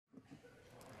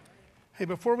Hey,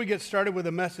 before we get started with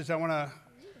the message, I want to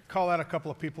call out a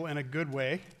couple of people in a good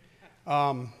way.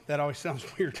 That always sounds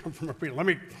weird from a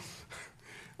preacher.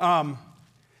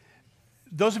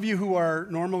 Those of you who are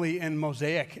normally in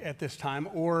Mosaic at this time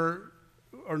or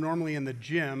normally in the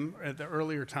gym at the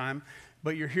earlier time,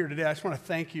 but you're here today, I just want to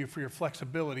thank you for your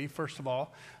flexibility, first of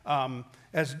all.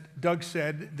 As Doug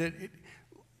said,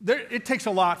 that it takes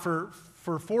a lot for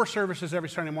 4 services every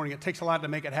Sunday morning. It takes a lot to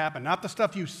make it happen. Not the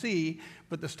stuff you see,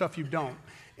 but the stuff you don't.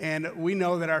 And we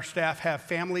know that our staff have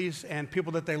families and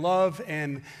people that they love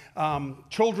and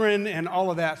children and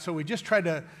all of that. So we just tried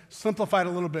to simplify it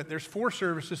a little bit. There's 4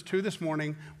 services, 2 this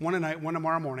morning, 1 tonight, 1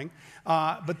 tomorrow morning.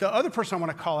 But the other person I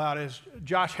want to call out is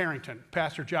Josh Harrington,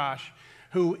 Pastor Josh,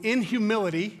 who in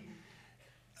humility,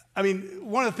 I mean,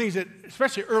 one of the things that,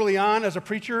 especially early on as a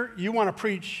preacher, you want to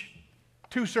preach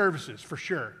 2 services for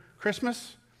sure.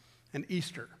 Christmas and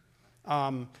Easter.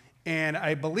 And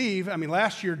I believe,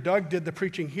 last year Doug did the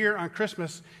preaching here on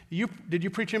Christmas. Did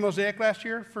you preach in Mosaic last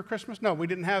year for Christmas? No, we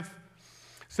didn't have.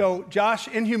 So Josh,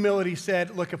 in humility,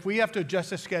 said, look, if we have to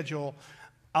adjust the schedule,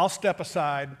 I'll step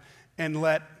aside and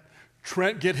let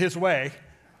Trent get his way.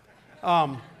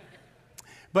 But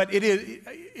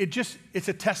it's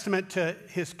a testament to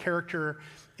his character.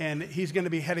 And he's going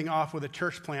to be heading off with a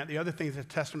church plant. The other thing that's a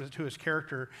testament to his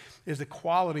character is the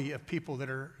quality of people that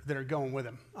are going with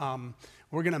him.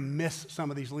 We're going to miss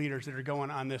some of these leaders that are going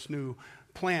on this new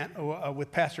plant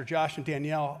with Pastor Josh and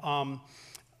Danielle.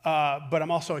 But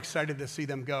I'm also excited to see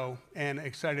them go and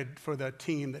excited for the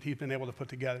team that he's been able to put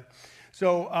together.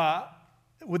 So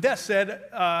with that said,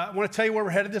 I want to tell you where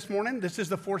we're headed this morning. This is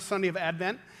the 4th Sunday of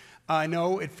Advent. I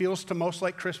know it feels to most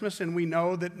like Christmas, and we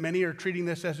know that many are treating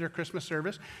this as their Christmas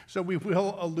service. So we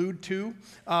will allude to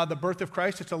the birth of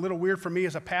Christ. It's a little weird for me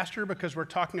as a pastor because we're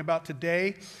talking about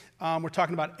today. We're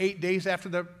talking about 8 days after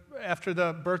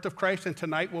the birth of Christ, and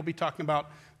tonight we'll be talking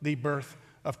about the birth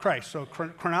of Christ. So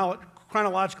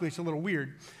chronologically, it's a little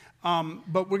weird. But I'm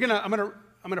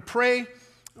gonna pray.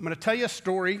 I'm gonna tell you a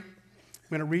story. I'm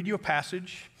gonna read you a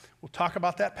passage. We'll talk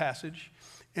about that passage.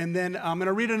 And then I'm going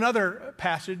to read another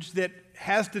passage that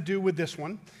has to do with this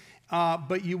one,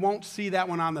 but you won't see that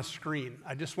one on the screen.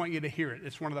 I just want you to hear it.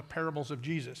 It's one of the parables of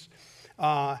Jesus.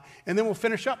 And then we'll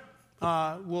finish up.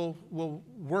 We'll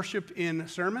worship in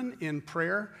sermon, in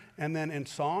prayer, and then in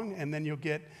song, and then you'll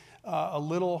get a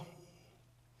little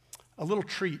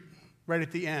treat right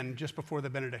at the end, just before the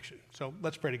benediction. So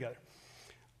let's pray together.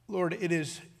 Lord, it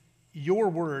is your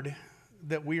word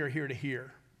that we are here to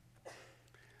hear.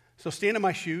 So stand in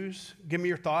my shoes, give me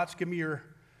your thoughts, give me your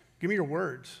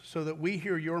words so that we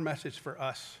hear your message for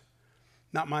us,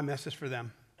 not my message for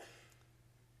them.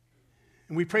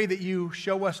 And we pray that you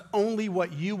show us only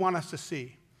what you want us to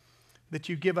see, that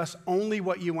you give us only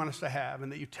what you want us to have,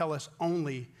 and that you tell us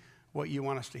only what you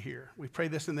want us to hear. We pray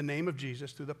this in the name of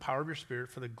Jesus through the power of your Spirit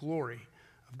for the glory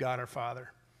of God our Father.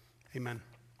 Amen.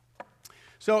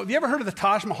 So have you ever heard of the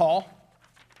Taj Mahal?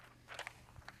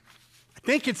 I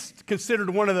think it's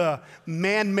considered one of the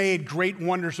man-made great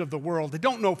wonders of the world. I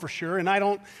don't know for sure, and I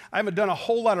haven't done a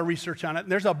whole lot of research on it.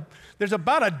 There's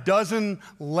about a dozen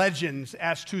legends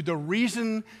as to the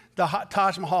reason the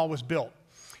Taj Mahal was built.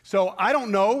 So I don't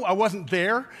know, I wasn't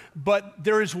there, but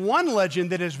there is one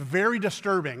legend that is very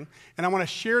disturbing, and I want to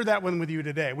share that one with you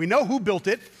today. We know who built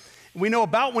it, we know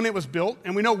about when it was built,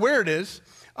 and we know where it is,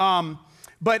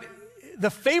 but the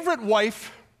favorite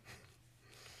wife.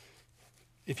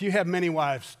 If you have many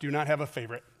wives, do not have a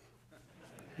favorite.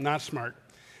 Not smart.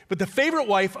 But the favorite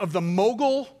wife of the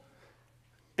Mughal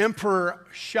Emperor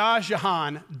Shah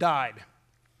Jahan died.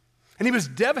 And he was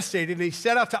devastated, and he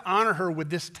set out to honor her with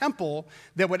this temple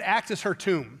that would act as her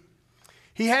tomb.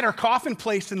 He had her coffin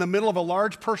placed in the middle of a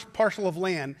large parcel of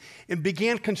land and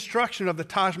began construction of the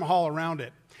Taj Mahal around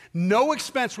it. No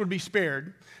expense would be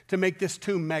spared to make this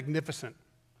tomb magnificent.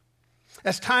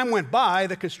 As time went by,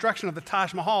 the construction of the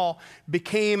Taj Mahal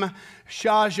became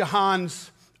Shah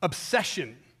Jahan's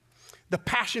obsession. The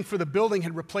passion for the building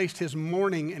had replaced his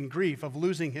mourning and grief of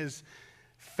losing his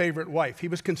favorite wife. He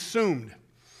was consumed.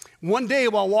 One day,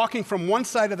 while walking from one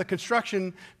side of the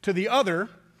construction to the other,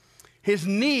 his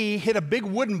knee hit a big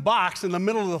wooden box in the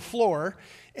middle of the floor.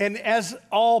 And as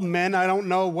all men, I don't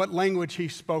know what language he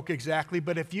spoke exactly,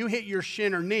 but if you hit your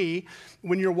shin or knee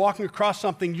when you're walking across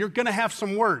something, you're going to have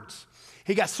some words.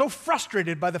 He got so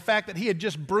frustrated by the fact that he had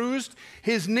just bruised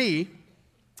his knee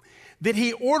that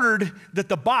he ordered that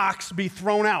the box be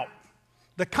thrown out.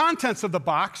 The contents of the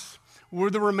box were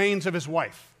the remains of his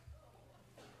wife.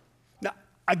 Now,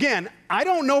 again, I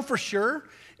don't know for sure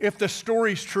if the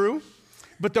story's true,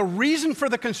 but the reason for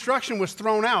the construction was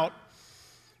thrown out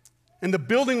and the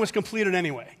building was completed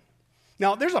anyway.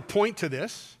 Now, there's a point to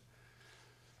this.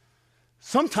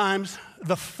 Sometimes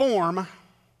the form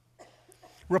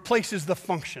replaces the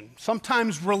function.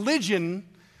 Sometimes religion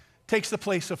takes the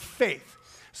place of faith.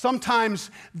 Sometimes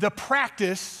the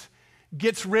practice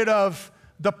gets rid of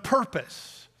the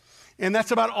purpose. And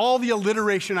that's about all the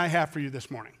alliteration I have for you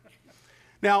this morning.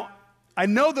 Now, I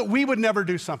know that we would never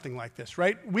do something like this,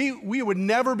 right? We would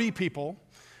never be people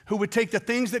who would take the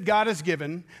things that God has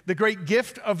given, the great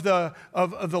gift of the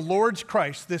Lord's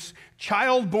Christ, this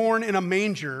child born in a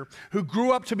manger who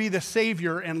grew up to be the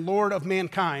Savior and Lord of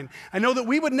mankind. I know that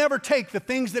we would never take the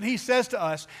things that he says to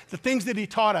us, the things that he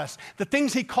taught us, the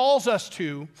things he calls us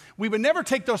to. We would never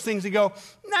take those things and go,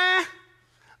 nah,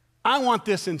 I want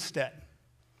this instead.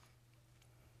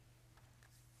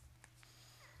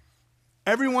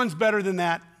 Everyone's better than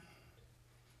that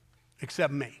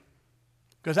except me.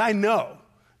 Because I know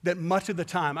that much of the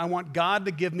time I want God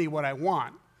to give me what I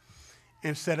want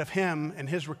instead of him, and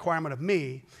his requirement of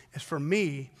me is for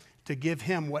me to give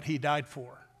him what he died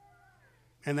for.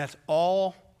 And that's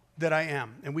all that I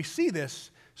am. And we see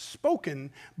this spoken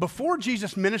before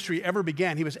Jesus' ministry ever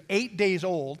began. He was 8 days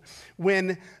old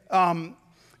when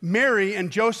Mary and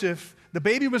Joseph, the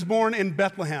baby was born in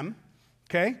Bethlehem,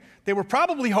 okay? They were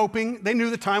probably hoping, they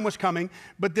knew the time was coming,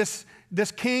 but this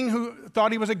king who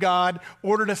thought he was a god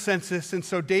ordered a census, and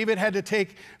so David had to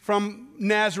take from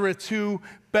Nazareth to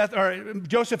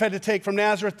Joseph had to take from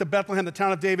Nazareth to Bethlehem, the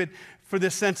town of David, for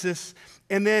this census.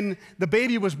 And then the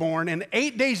baby was born, and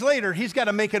 8 days later, he's got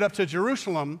to make it up to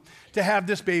Jerusalem to have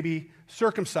this baby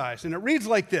circumcised. And it reads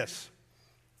like this: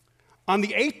 on the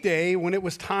 8th day, when it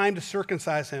was time to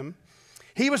circumcise him,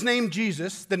 he was named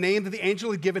Jesus, the name that the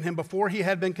angel had given him before he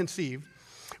had been conceived.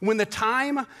 When the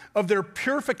time of their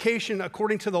purification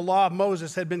according to the law of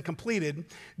Moses had been completed,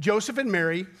 Joseph and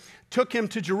Mary took him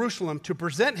to Jerusalem to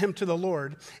present him to the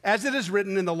Lord. As it is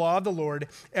written in the law of the Lord,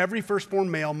 every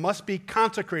firstborn male must be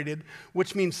consecrated,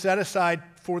 which means set aside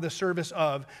for the service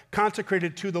of,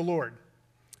 consecrated to the Lord,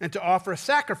 and to offer a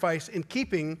sacrifice in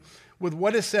keeping with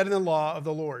what is said in the law of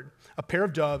the Lord, a pair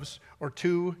of doves or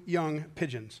 2 young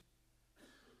pigeons.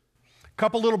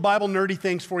 Couple little Bible nerdy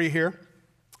things for you here.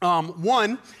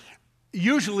 One,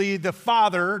 usually the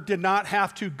father did not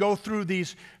have to go through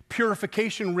these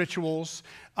purification rituals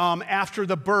after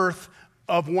the birth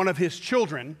of one of his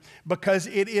children, because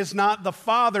it is not the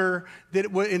father that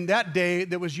in that day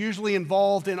that was usually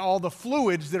involved in all the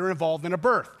fluids that are involved in a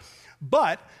birth.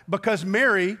 But because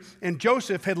Mary and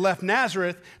Joseph had left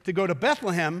Nazareth to go to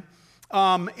Bethlehem,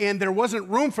 and there wasn't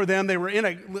room for them, they were in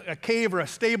a cave or a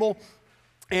stable,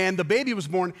 and the baby was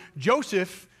born.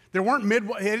 Joseph, there weren't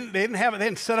they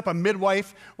hadn't set up a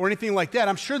midwife or anything like that.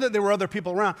 I'm sure that there were other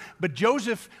people around, but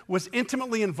Joseph was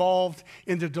intimately involved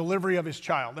in the delivery of his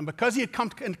child. And because he had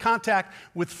come in contact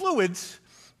with fluids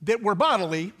that were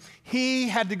bodily, he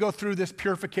had to go through this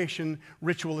purification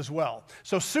ritual as well.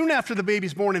 So soon after the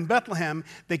baby's born in Bethlehem,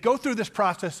 they go through this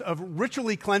process of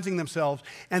ritually cleansing themselves,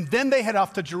 and then they head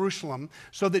off to Jerusalem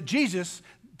so that Jesus,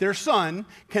 their son,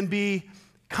 can be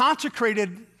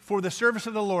consecrated for the service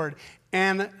of the Lord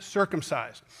and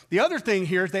circumcised. The other thing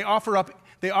here is they offered up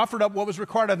what was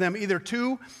required of them, either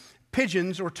 2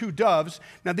 pigeons or 2 doves.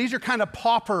 Now these are kind of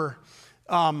pauper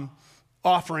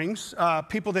offerings,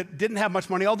 people that didn't have much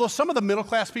money, although some of the middle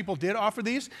class people did offer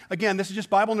these. Again, this is just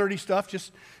Bible nerdy stuff.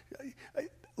 Just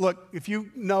look, if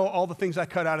you know all the things I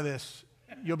cut out of this,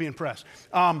 you'll be impressed.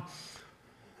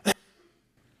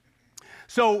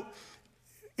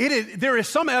 There is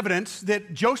some evidence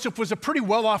that Joseph was a pretty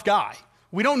well-off guy.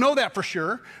 We don't know that for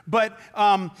sure, but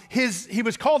he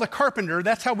was called a carpenter.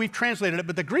 That's how we've translated it,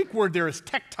 but the Greek word there is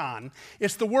tekton.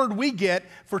 It's the word we get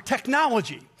for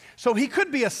technology. So he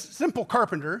could be a simple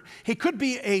carpenter. He could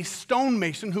be a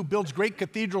stonemason who builds great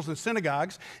cathedrals and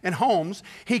synagogues and homes.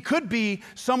 He could be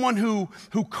someone who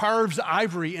carves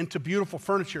ivory into beautiful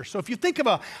furniture. So if you think of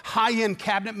a high-end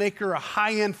cabinet maker, a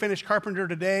high-end finished carpenter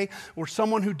today, or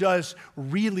someone who does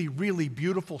really, really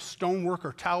beautiful stonework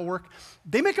or tile work,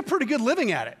 they make a pretty good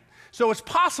living at it. So it's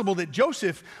possible that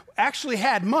Joseph actually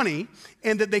had money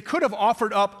and that they could have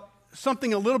offered up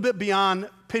something a little bit beyond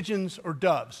pigeons or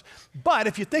doves. But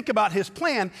if you think about his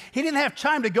plan, he didn't have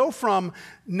time to go from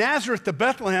Nazareth to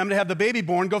Bethlehem to have the baby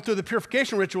born, go through the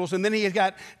purification rituals, and then he had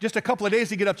got just a couple of days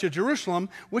to get up to Jerusalem,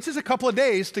 which is a couple of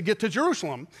days to get to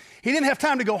Jerusalem. He didn't have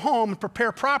time to go home and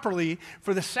prepare properly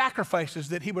for the sacrifices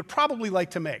that he would probably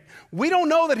like to make. We don't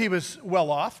know that he was well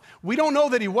off. We don't know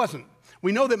that he wasn't.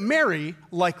 We know that Mary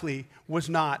likely was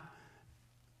not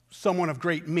someone of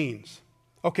great means.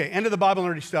 Okay, end of the Bible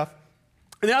nerdy stuff.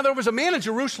 Now there was a man in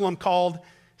Jerusalem called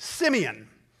Simeon,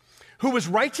 who was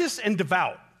righteous and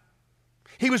devout.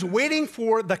 He was waiting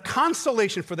for the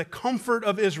consolation, for the comfort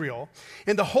of Israel,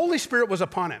 and the Holy Spirit was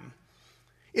upon him.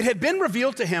 It had been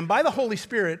revealed to him by the Holy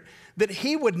Spirit that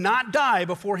he would not die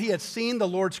before he had seen the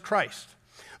Lord's Christ.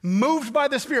 Moved by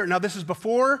the Spirit, now this is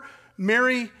before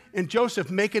Mary and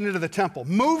Joseph make it into the temple.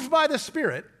 Moved by the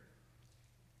Spirit,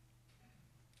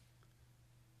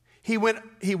 he went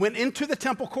into the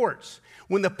temple courts.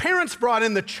 When the parents brought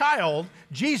in the child,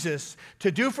 Jesus,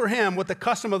 to do for him what the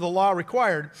custom of the law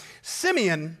required,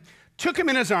 Simeon took him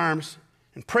in his arms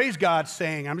and praised God,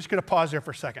 saying, I'm just going to pause there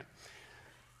for a second.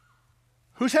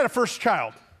 Who's had a first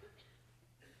child?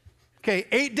 Okay,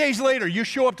 8 days later, you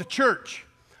show up to church.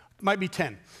 It might be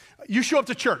 10. You show up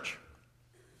to church.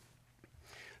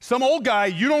 Some old guy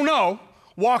you don't know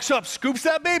walks up, scoops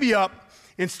that baby up,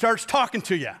 and starts talking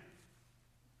to you.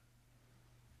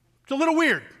 It's a little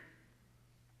weird.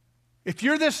 If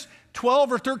you're this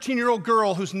 12 or 13-year-old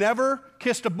girl who's never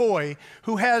kissed a boy,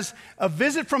 who has a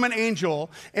visit from an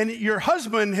angel, and your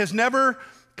husband has never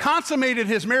consummated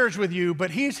his marriage with you,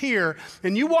 but he's here,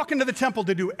 and you walk into the temple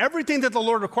to do everything that the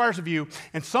Lord requires of you,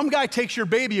 and some guy takes your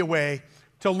baby away,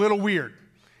 it's a little weird.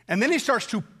 And then he starts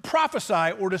to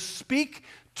prophesy or to speak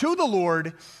to the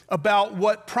Lord about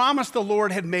what promise the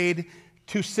Lord had made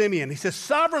to Simeon. He says,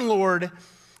 Sovereign Lord,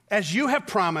 as you have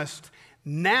promised,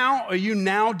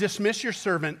 now dismiss your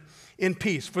servant in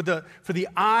peace. For my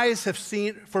eyes have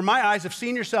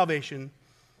seen your salvation,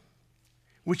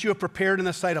 which you have prepared in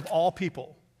the sight of all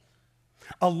people,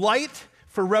 a light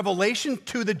for revelation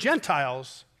to the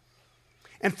Gentiles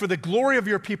and for the glory of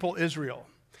your people Israel.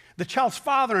 The child's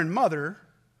father and mother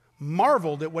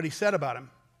marveled at what he said about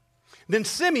him. Then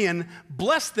Simeon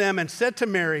blessed them and said to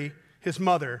Mary, his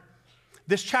mother,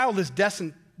 this child is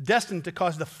destined to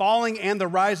cause the falling and the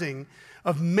rising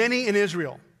of many in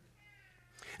Israel,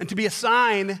 and to be a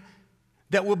sign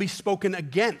that will be spoken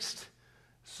against,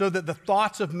 so that the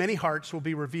thoughts of many hearts will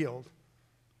be revealed.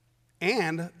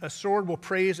 And a sword will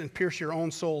praise and pierce your own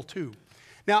soul too.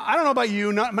 Now, I don't know about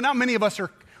you, not many of us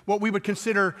are what we would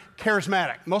consider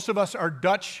charismatic. Most of us are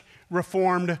Dutch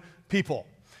Reformed people.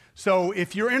 So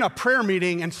if you're in a prayer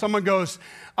meeting and someone goes,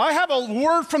 I have a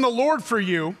word from the Lord for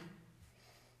you,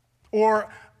 or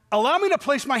allow me to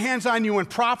place my hands on you and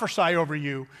prophesy over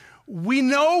you, we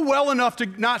know well enough to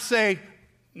not say,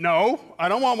 no, I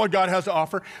don't want what God has to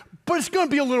offer, but it's going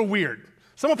to be a little weird.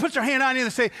 Someone puts their hand on you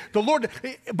and they say, the Lord,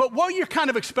 but what you're kind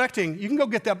of expecting, you can go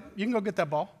get that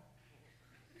ball.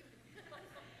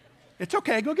 It's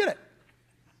okay, go get it.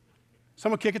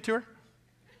 Someone kick it to her.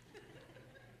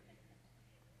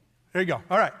 There you go,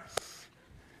 all right.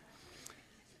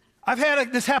 I've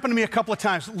had this happen to me a couple of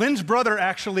times. Lynn's brother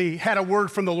actually had a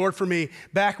word from the Lord for me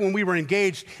back when we were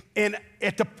engaged, and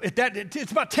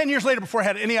it's about 10 years later before I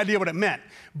had any idea what it meant.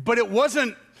 But it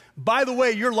wasn't, by the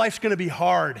way, your life's going to be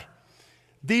hard.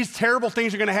 These terrible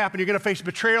things are going to happen. You're going to face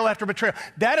betrayal after betrayal.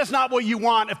 That is not what you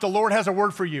want if the Lord has a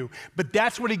word for you. But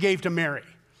that's what he gave to Mary.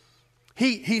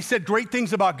 He said great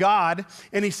things about God,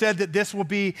 and he said that this will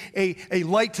be a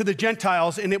light to the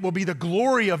Gentiles, and it will be the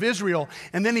glory of Israel.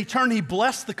 And then he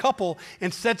blessed the couple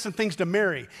and said some things to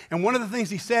Mary. And one of the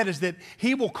things he said is that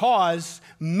he will cause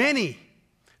many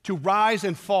to rise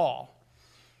and fall.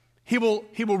 He will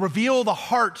reveal the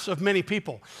hearts of many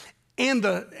people.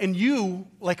 And you,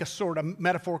 like a sword, a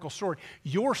metaphorical sword,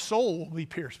 your soul will be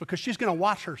pierced, because she's going to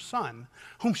watch her son,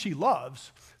 whom she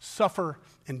loves, suffer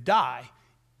and die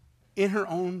in her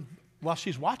own, while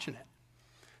she's watching it.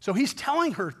 So he's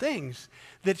telling her things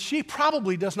that she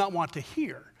probably does not want to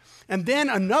hear. And then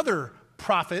another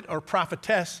prophet or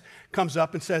prophetess comes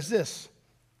up and says this.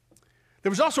 There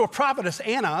was also a prophetess,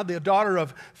 Anna, the daughter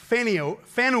of Phanuel,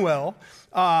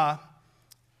 of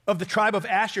the tribe of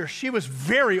Asher. She was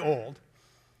very old.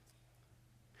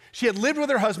 She had lived with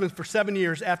her husband for 7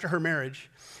 years after her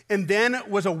marriage, and then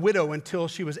was a widow until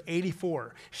she was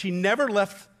 84. She never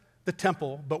left the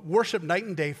temple, but worshiped night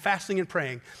and day, fasting and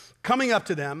praying. Coming up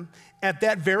to them, at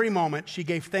that very moment, she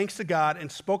gave thanks to God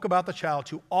and spoke about the child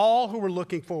to all who were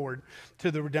looking forward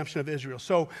to the redemption of Israel.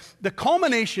 So the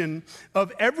culmination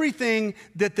of everything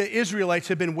that the Israelites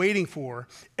had been waiting for,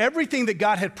 everything that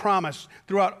God had promised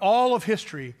throughout all of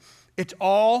history, it's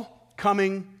all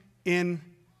coming into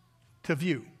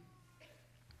view.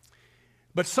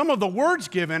 But some of the words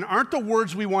given aren't the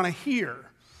words we want to hear.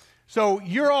 So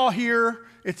you're all here,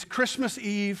 it's Christmas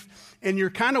Eve, and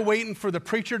you're kind of waiting for the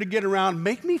preacher to get around.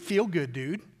 Make me feel good,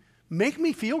 dude. Make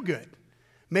me feel good.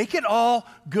 Make it all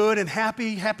good and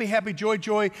happy, happy, happy, joy,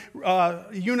 joy,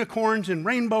 unicorns and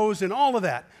rainbows and all of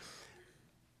that.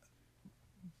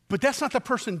 But that's not the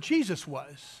person Jesus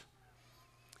was.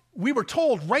 We were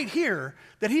told right here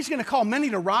that he's going to call many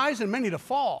to rise and many to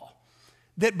fall.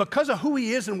 that because of who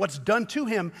he is and what's done to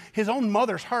him, his own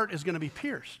mother's heart is going to be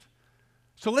pierced.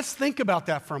 So let's think about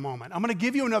that for a moment. I'm going to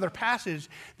give you another passage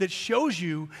that shows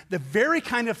you the very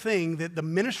kind of thing that the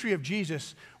ministry of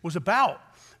Jesus was about.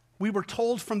 We were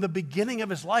told from the beginning of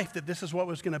his life that this is what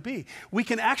was going to be. We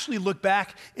can actually look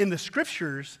back in the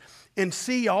scriptures and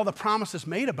see all the promises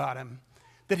made about him,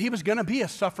 that he was going to be a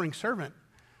suffering servant,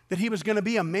 that he was going to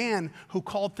be a man who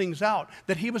called things out,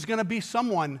 that he was going to be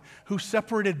someone who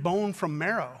separated bone from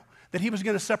marrow, that he was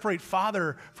going to separate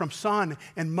father from son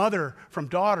and mother from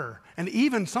daughter, and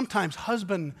even sometimes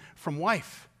husband from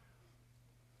wife.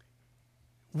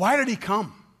 Why did he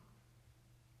come?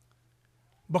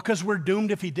 Because we're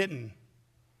doomed if he didn't.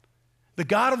 The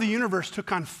God of the universe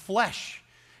took on flesh,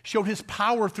 showed his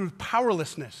power through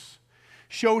powerlessness,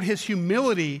 showed his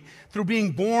humility through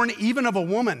being born even of a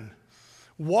woman,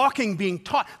 walking, being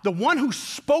taught. The one who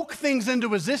spoke things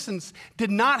into existence did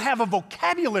not have a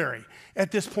vocabulary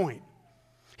at this point.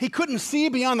 He couldn't see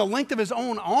beyond the length of his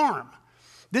own arm.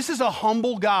 This is a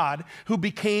humble God who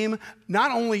became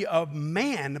not only a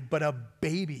man, but a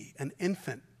baby, an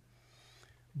infant.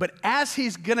 But as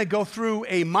he's going to go through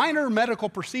a minor medical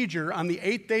procedure on the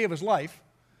 8th day of his life,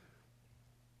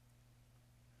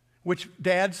 which,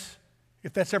 dads,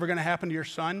 if that's ever going to happen to your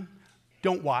son,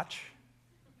 don't watch.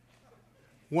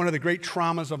 One of the great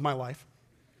traumas of my life.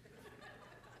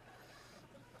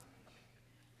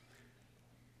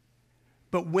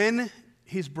 But when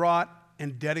he's brought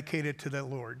and dedicated to the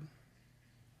Lord,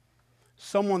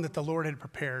 someone that the Lord had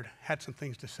prepared had some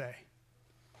things to say.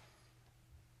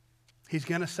 He's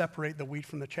going to separate the wheat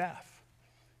from the chaff.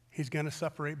 He's going to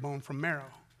separate bone from marrow.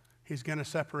 He's going to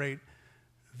separate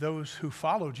those who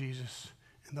follow Jesus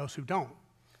and those who don't.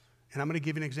 And I'm going to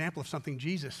give you an example of something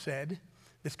Jesus said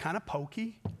that's kind of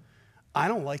pokey. I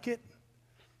don't like it.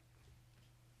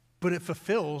 But it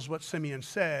fulfills what Simeon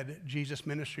said Jesus'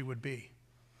 ministry would be.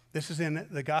 This is in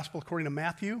the Gospel according to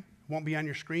Matthew. It won't be on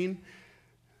your screen.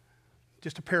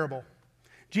 Just a parable.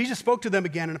 Jesus spoke to them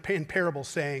again in parables,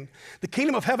 saying, "The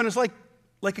kingdom of heaven is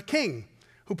like a king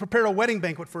who prepared a wedding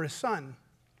banquet for his son.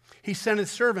 He sent his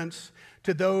servants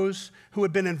to those who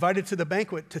had been invited to the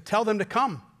banquet to tell them to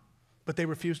come, but they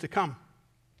refused to come."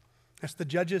 That's the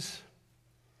judges,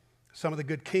 some of the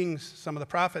good kings, some of the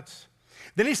prophets.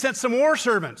 Then he sent some more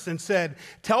servants and said,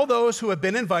 "Tell those who have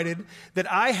been invited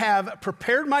that I have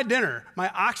prepared my dinner. My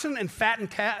oxen and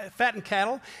fattened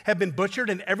cattle have been butchered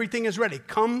and everything is ready.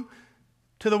 Come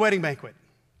to the wedding banquet."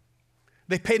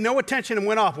 They paid no attention and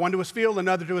went off, one to his field,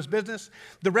 another to his business.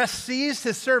 The rest seized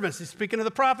his servants, he's speaking to the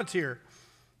prophets here,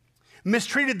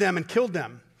 mistreated them and killed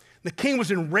them. The king was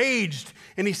enraged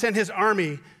and he sent his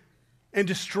army and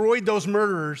destroyed those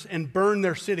murderers and burned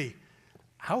their city.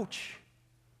 Ouch.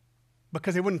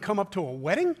 Because they wouldn't come up to a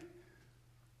wedding?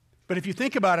 But if you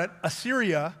think about it,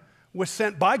 Assyria was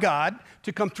sent by God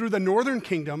to come through the northern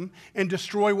kingdom and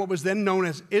destroy what was then known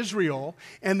as Israel.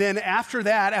 And then after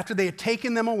that, after they had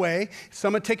taken them away,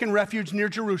 some had taken refuge near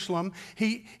Jerusalem,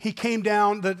 he came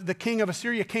down, the king of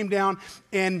Assyria came down,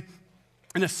 and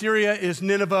Assyria is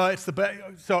Nineveh,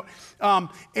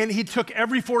 and he took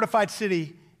every fortified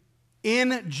city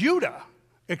in Judah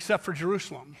except for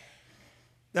Jerusalem.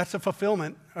 That's a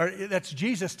fulfillment, or that's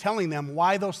Jesus telling them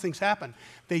why those things happened.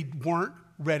 They weren't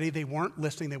ready, they weren't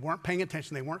listening, they weren't paying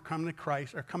attention, they weren't coming to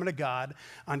Christ or coming to God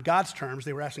on God's terms,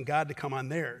 they were asking God to come on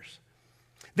theirs.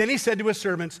 Then he said to his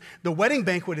servants, "The wedding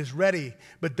banquet is ready,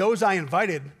 but those I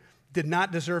invited did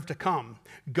not deserve to come.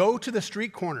 Go to the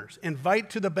street corners, invite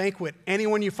to the banquet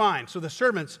anyone you find." So the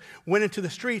servants went into the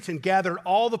streets and gathered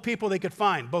all the people they could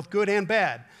find, both good and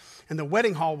bad, and the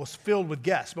wedding hall was filled with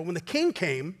guests. But when the king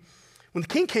came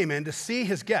in to see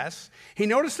his guests, he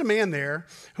noticed a man there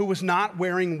who was not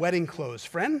wearing wedding clothes.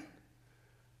 "Friend,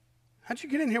 how'd you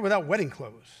get in here without wedding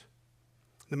clothes?"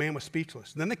 The man was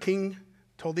speechless. Then the king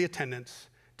told the attendants,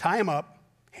 "Tie him up,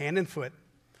 hand and foot,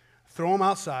 throw him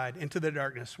outside into the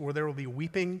darkness where there will be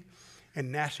weeping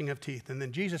and gnashing of teeth." And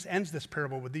then Jesus ends this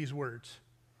parable with these words,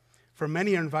 "For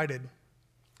many are invited,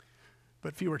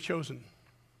 but few are chosen.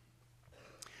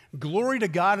 Glory to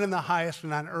God in the highest,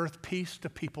 and on earth peace to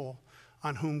people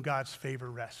on whom God's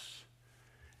favor rests."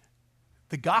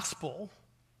 The gospel,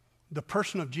 the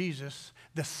person of Jesus,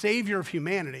 the Savior of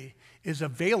humanity, is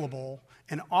available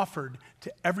and offered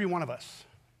to every one of us.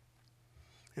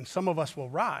 And some of us will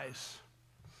rise,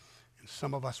 and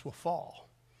some of us will fall.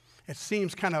 It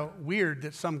seems kind of weird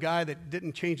that some guy that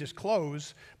didn't change his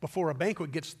clothes before a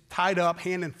banquet gets tied up,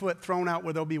 hand and foot, thrown out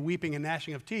where there'll be weeping and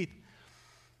gnashing of teeth.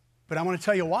 But I want to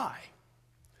tell you why.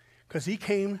 Because he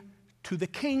came to the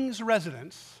king's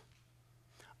residence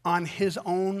on his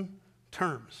own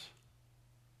terms.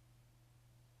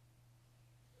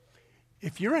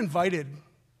 If you're invited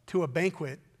to a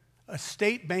banquet, a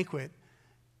state banquet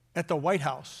at the White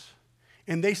House,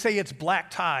 and they say it's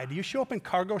black tie, do you show up in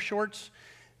cargo shorts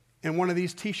and one of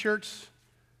these T-shirts?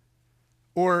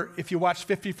 Or if you watch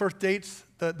 50 First Dates,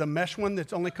 the mesh one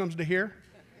that only comes to here?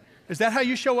 Is that how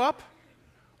you show up?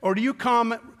 Or do you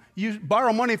come, you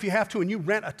borrow money if you have to, and you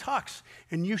rent a tux,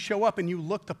 and you show up and you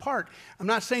look the part? I'm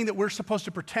not saying that we're supposed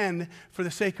to pretend for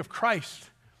the sake of Christ,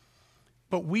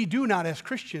 but we do not, as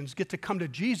Christians, get to come to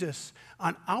Jesus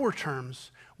on our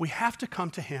terms. We have to come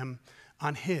to him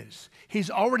on his.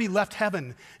 He's already left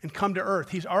heaven and come to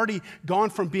earth. He's already gone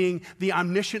from being the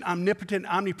omniscient, omnipotent,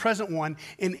 omnipresent one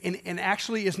and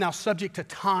actually is now subject to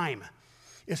time,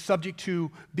 is subject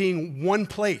to being one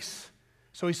place.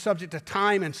 So he's subject to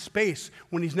time and space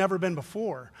when he's never been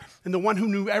before. And the one who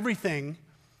knew everything,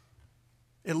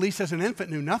 at least as an infant,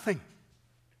 knew nothing.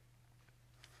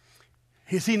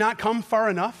 Has he not come far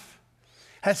enough?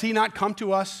 Has he not come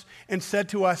to us and said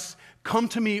to us, "Come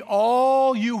to me,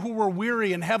 all you who are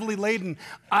weary and heavily laden.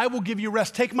 I will give you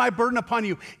rest. Take my burden upon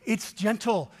you. It's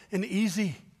gentle and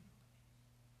easy."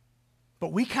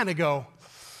 But we kind of go,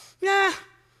 "Yeah,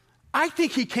 I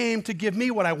think he came to give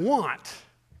me what I want."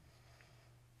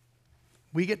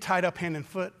 We get tied up hand and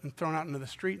foot and thrown out into the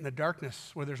street in the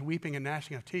darkness where there's weeping and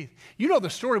gnashing of teeth. You know the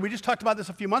story. We just talked about this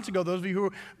a few months ago, those of you who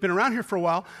have been around here for a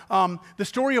while. The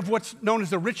story of what's known as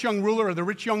the rich young ruler or the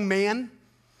rich young man.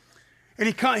 And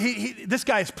this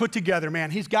guy is put together,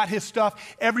 man. He's got his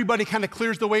stuff. Everybody kind of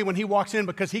clears the way when he walks in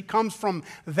because he comes from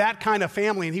that kind of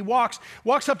family. And he walks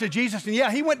up to Jesus, and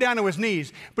yeah, he went down to his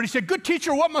knees. But he said, "Good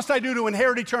teacher, what must I do to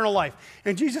inherit eternal life?"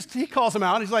 And Jesus, he calls him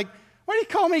out. He's like, "Why do you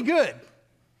call me good?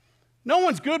 No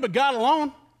one's good but God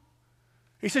alone."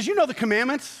 He says, "You know the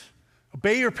commandments.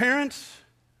 Obey your parents.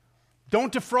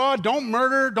 Don't defraud. Don't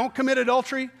murder. Don't commit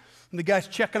adultery." And the guy's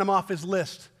checking them off his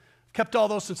list. Kept all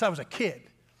those since I was a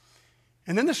kid.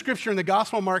 And then the scripture in the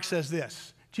Gospel of Mark says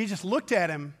this: Jesus looked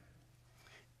at him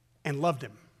and loved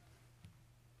him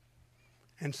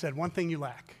and said, "One thing you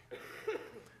lack.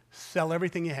 Sell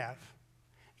everything you have.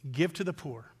 Give to the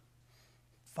poor.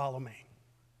 Follow me."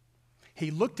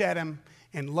 He looked at him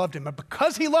and loved him. But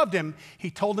because he loved him,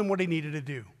 he told him what he needed to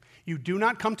do. "You do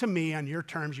not come to me on your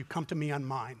terms. You come to me on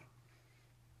mine."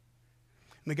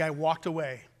 And the guy walked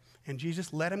away, and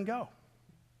Jesus let him go.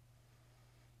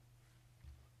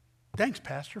 "Thanks,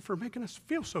 Pastor, for making us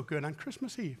feel so good on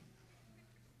Christmas Eve."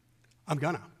 I'm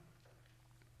gonna.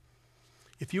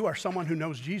 If you are someone who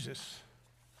knows Jesus,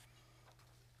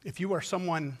 if you are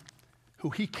someone who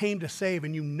he came to save,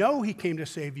 and you know he came to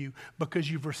save you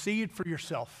because you've received for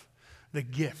yourself the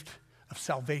gift of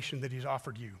salvation that he's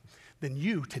offered you, then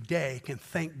you today can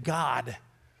thank God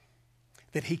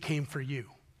that he came for you.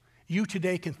 You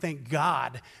today can thank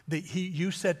God that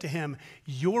you said to him,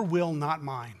 "Your will, not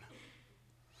mine."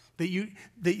 That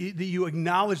you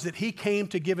acknowledge that he came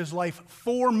to give his life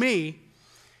for me,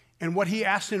 and what he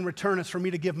asked in return is for me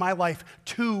to give my life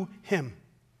to him.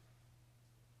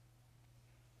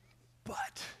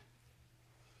 But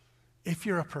if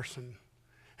you're a person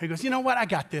who goes, "You know what, I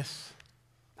got this.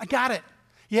 I got it.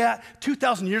 Yeah,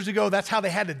 2,000 years ago, that's how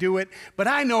they had to do it. But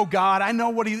I know God. I know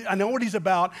what he's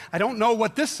about. I don't know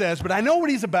what this says, but I know what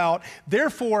he's about.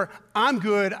 Therefore, I'm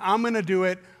good. I'm going to do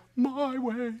it my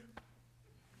way."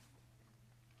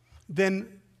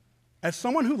 Then, as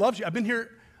someone who loves you, I've been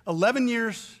here 11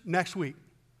 years next week.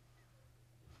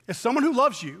 As someone who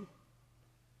loves you,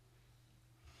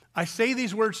 I say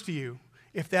these words to you,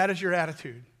 if that is your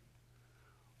attitude: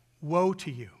 woe to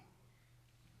you.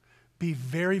 Be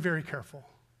very, very careful.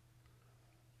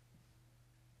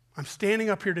 I'm standing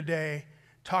up here today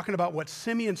talking about what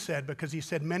Simeon said, because he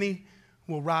said, "Many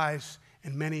will rise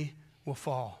and many will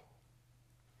fall."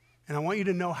 And I want you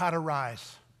to know how to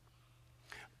rise: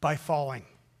 by falling.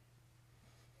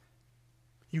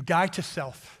 You die to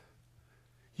self.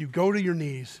 You go to your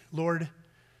knees. "Lord,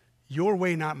 your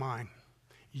way, not mine.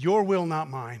 Your will, not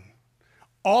mine.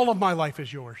 All of my life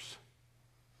is yours."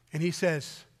 And he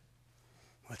says,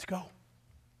 "Let's go."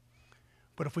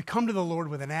 But if we come to the Lord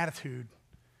with an attitude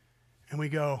and we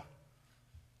go,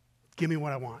 "Give me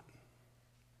what I want,"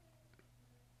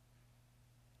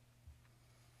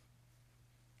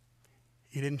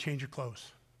 you didn't change your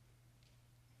clothes.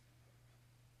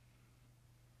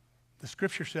 The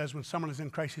scripture says when someone is in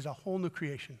Christ, he's a whole new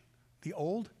creation. The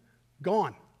old,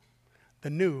 gone. The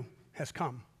new has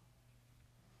come.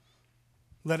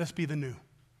 Let us be the new.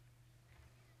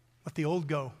 Let the old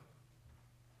go.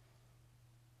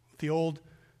 Let the old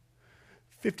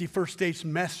 51st States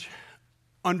mesh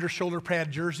under shoulder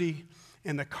pad jersey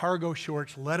and the cargo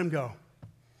shorts, let them go.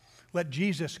 Let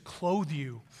Jesus clothe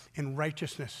you in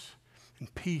righteousness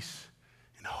and peace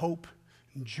and hope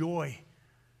and joy,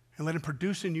 and let him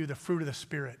produce in you the fruit of the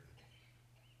Spirit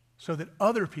so that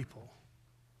other people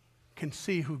can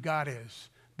see who God is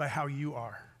by how you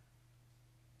are.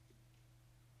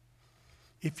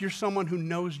 If you're someone who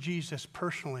knows Jesus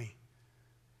personally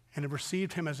and have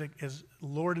received him as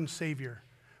Lord and Savior,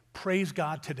 praise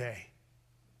God today.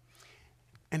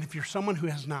 And if you're someone who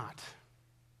has not,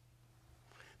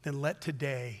 then let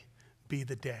today be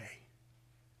the day.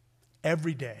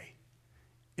 Every day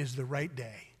is the right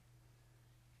day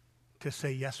to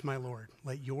say, yes, my Lord,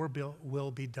 let your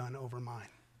will be done over mine.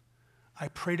 I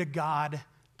pray to God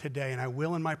today, and I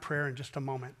will in my prayer in just a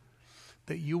moment,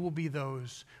 that you will be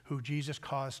those who Jesus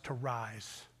caused to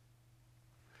rise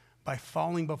by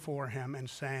falling before him and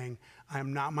saying, I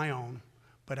am not my own,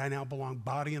 but I now belong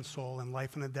body and soul and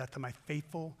life and death to my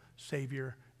faithful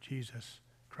Savior, Jesus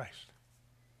Christ.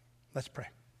 Let's pray.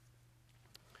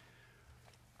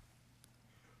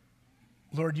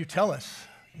 Lord, you tell us,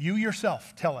 you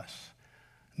yourself tell us,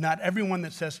 not everyone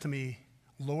that says to me,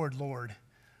 Lord, Lord,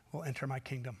 will enter my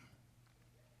kingdom.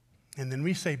 And then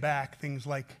we say back things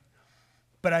like,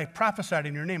 but I prophesied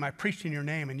in your name, I preached in your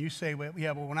name, and you say, well,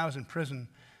 yeah, well, when I was in prison,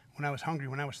 when I was hungry,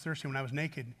 when I was thirsty, when I was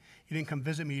naked, you didn't come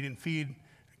visit me, you didn't feed,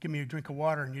 give me a drink of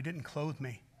water, and you didn't clothe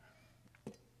me.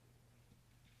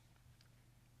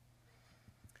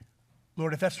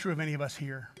 Lord, if that's true of any of us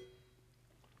here,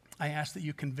 I ask that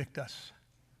you convict us.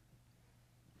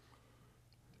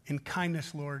 In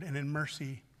kindness, Lord, and in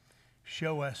mercy,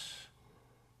 show us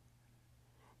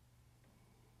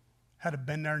how to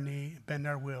bend our knee, bend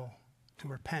our will, to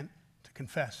repent, to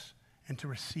confess, and to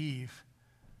receive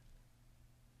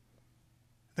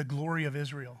the glory of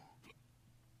Israel,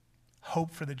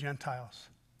 hope for the Gentiles,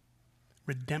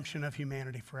 redemption of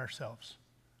humanity for ourselves.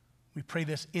 We pray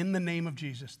this in the name of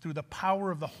Jesus, through the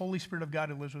power of the Holy Spirit of God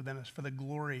who lives within us, for the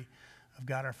glory of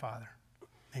God our Father.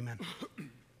 Amen.